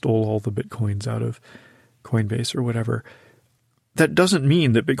hacker stole all the Bitcoins out of Coinbase or whatever, that doesn't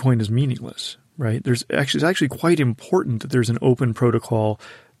mean that Bitcoin is meaningless, right? It's actually quite important that there's an open protocol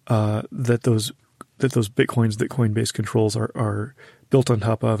that those Bitcoins that Coinbase controls are built on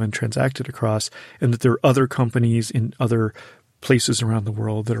top of and transacted across, and that there are other companies in other places around the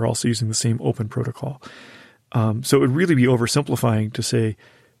world that are also using the same open protocol. So it would really be oversimplifying to say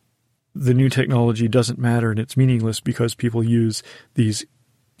the new technology doesn't matter and it's meaningless because people use these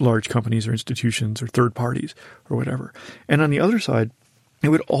large companies or institutions or third parties or whatever. And on the other side, it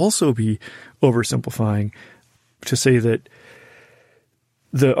would also be oversimplifying to say that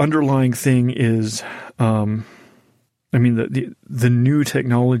the underlying thing is, the new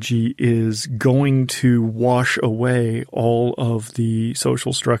technology is going to wash away all of the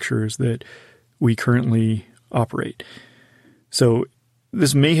social structures that we currently operate. So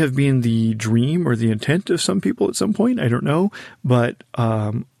this may have been the dream or the intent of some people at some point. I don't know, but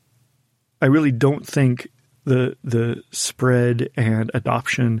I really don't think the spread and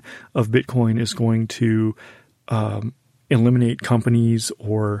adoption of Bitcoin is going to eliminate companies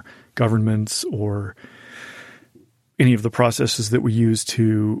or governments or any of the processes that we use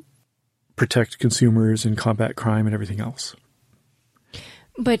to protect consumers and combat crime and everything else.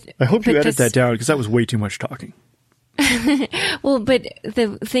 But I hope you edit that down because that was way too much talking. Well, but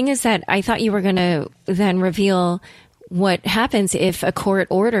the thing is that I thought you were going to then reveal what happens if a court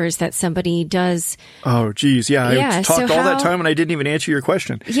orders that somebody does. Oh, geez. Yeah. I talked all that time and I didn't even answer your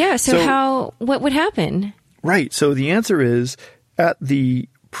question. Yeah. So what would happen? Right. So the answer is at the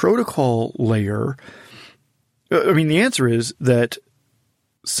protocol layer. The answer is that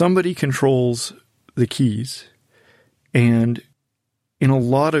somebody controls the keys, and in a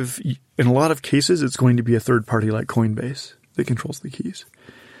lot of cases, it's going to be a third party like Coinbase that controls the keys,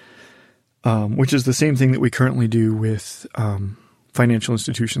 which is the same thing that we currently do with financial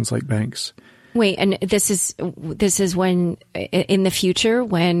institutions like banks. Wait, and this is when in the future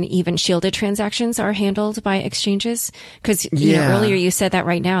when even shielded transactions are handled by exchanges? Because earlier you said that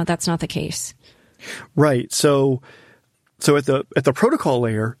right now that's not the case. Right. So So at the protocol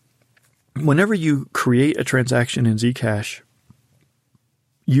layer, whenever you create a transaction in Zcash,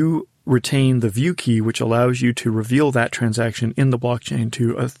 you retain the view key, which allows you to reveal that transaction in the blockchain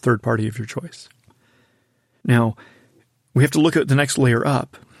to a third party of your choice. Now, we have to look at the next layer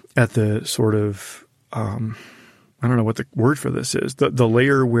up at the sort of, I don't know what the word for this is, the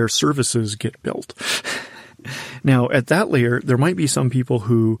layer where services get built. Now, at that layer, there might be some people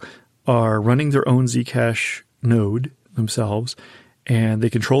who are running their own Zcash node themselves, and they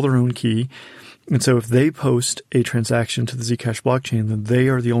control their own key. And so if they post a transaction to the Zcash blockchain, then they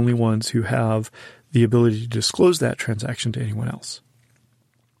are the only ones who have the ability to disclose that transaction to anyone else.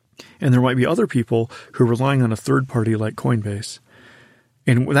 And there might be other people who are relying on a third party like Coinbase.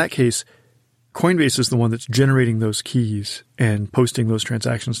 And in that case, Coinbase is the one that's generating those keys and posting those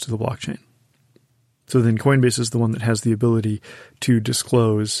transactions to the blockchain. So then Coinbase is the one that has the ability to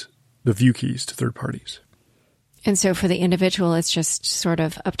disclose the view keys to third parties. And so for the individual, it's just sort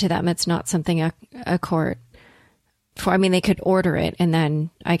of up to them. It's not something a court for. I mean, they could order it, and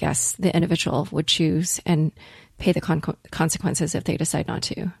then I guess the individual would choose and pay the consequences if they decide not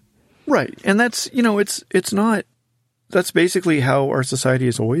to. Right. And that's, it's not, that's basically how our society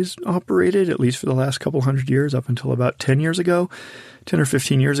has always operated, at least for the last couple hundred years, up until about 10 or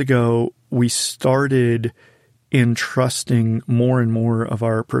 15 years ago, we started entrusting more and more of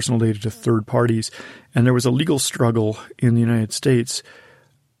our personal data to third parties. And there was a legal struggle in the United States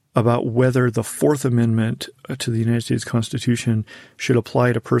about whether the Fourth Amendment to the United States Constitution should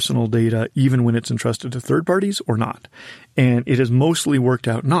apply to personal data even when it's entrusted to third parties or not. And it has mostly worked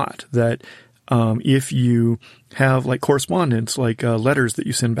out not, that if you have like correspondence, like letters that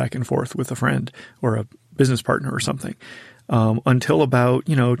you send back and forth with a friend or a business partner or something, until about,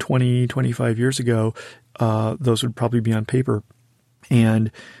 20, 25 years ago, those would probably be on paper.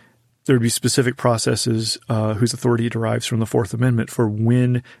 And there would be specific processes whose authority derives from the Fourth Amendment for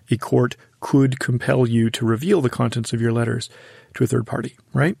when a court could compel you to reveal the contents of your letters to a third party,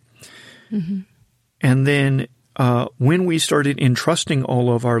 right? Mm-hmm. And then when we started entrusting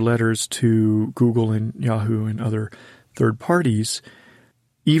all of our letters to Google and Yahoo and other third parties,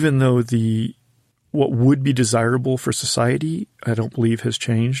 even though what would be desirable for society, I don't believe has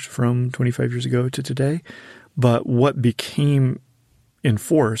changed from 25 years ago to today, but what became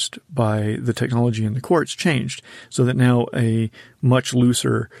enforced by the technology in the courts changed, so that now a much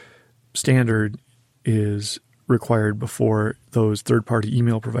looser standard is required before those third-party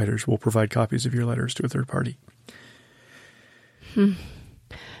email providers will provide copies of your letters to a third party.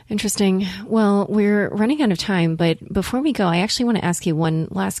 Interesting. Well, we're running out of time, but before we go, I actually want to ask you one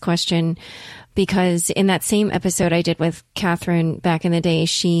last question, because in that same episode I did with Catherine back in the day,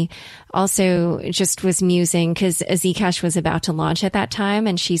 she also just was musing because Zcash was about to launch at that time.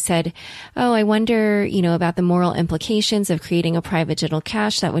 And she said, oh, I wonder, about the moral implications of creating a private digital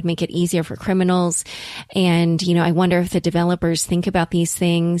cash that would make it easier for criminals. And, I wonder if the developers think about these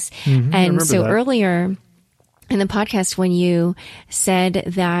things. Mm-hmm, and so earlier in the podcast, when you said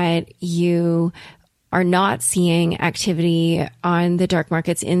that you are not seeing activity on the dark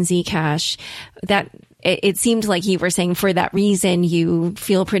markets in Zcash, that it seemed like you were saying for that reason, you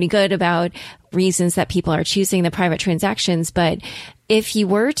feel pretty good about reasons that people are choosing the private transactions. But if you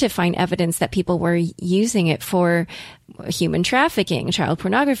were to find evidence that people were using it for human trafficking, child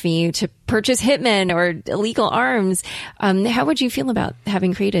pornography, to purchase hitmen or illegal arms, how would you feel about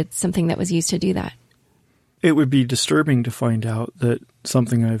having created something that was used to do that? It would be disturbing to find out that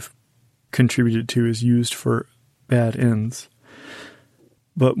something I've contributed to is used for bad ends.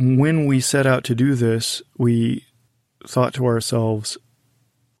 But when we set out to do this, we thought to ourselves,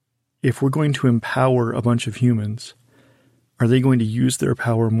 if we're going to empower a bunch of humans, are they going to use their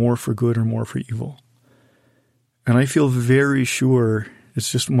power more for good or more for evil? And I feel very sure,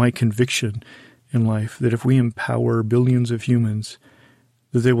 it's just my conviction in life, that if we empower billions of humans,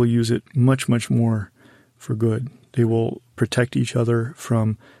 that they will use it much, much more for good. They will protect each other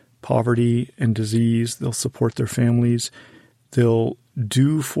from poverty and disease. They'll support their families. They'll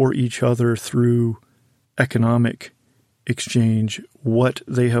do for each other through economic exchange what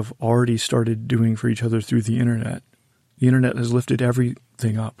they have already started doing for each other through the internet. The internet has lifted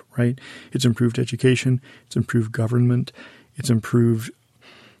everything up, right? It's improved education. It's improved government. It's improved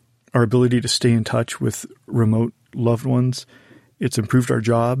our ability to stay in touch with remote loved ones. It's improved our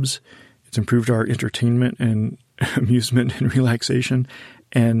jobs. It's improved our entertainment and amusement and relaxation.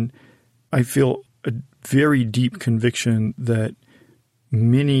 And I feel a very deep conviction that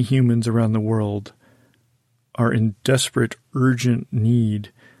many humans around the world are in desperate, urgent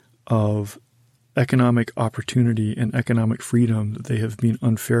need of economic opportunity and economic freedom that they have been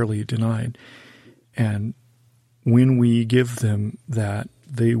unfairly denied. And when we give them that,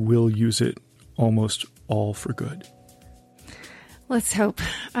 they will use it almost all for good. Let's hope.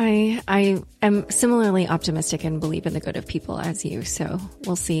 I am similarly optimistic and believe in the good of people as you, so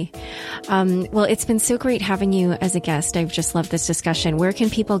we'll see. Well, it's been so great having you as a guest. I've just loved this discussion. Where can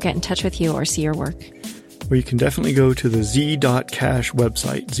people get in touch with you or see your work? Well, you can definitely go to the z.cash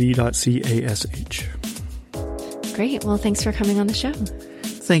website, z.cash. Great. Well, thanks for coming on the show.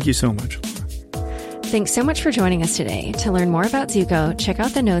 Thank you so much, Laura. Thanks so much for joining us today. To learn more about Zuko, check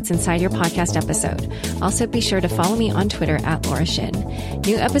out the notes inside your podcast episode. Also, be sure to follow me on Twitter at Laura Shin.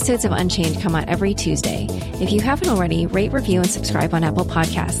 New episodes of Unchained come out every Tuesday. If you haven't already, rate, review, and subscribe on Apple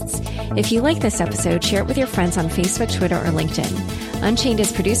Podcasts. If you like this episode, share it with your friends on Facebook, Twitter, or LinkedIn. Unchained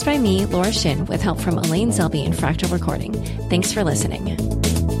is produced by me, Laura Shin, with help from Elaine Zelby and Fractal Recording. Thanks for listening.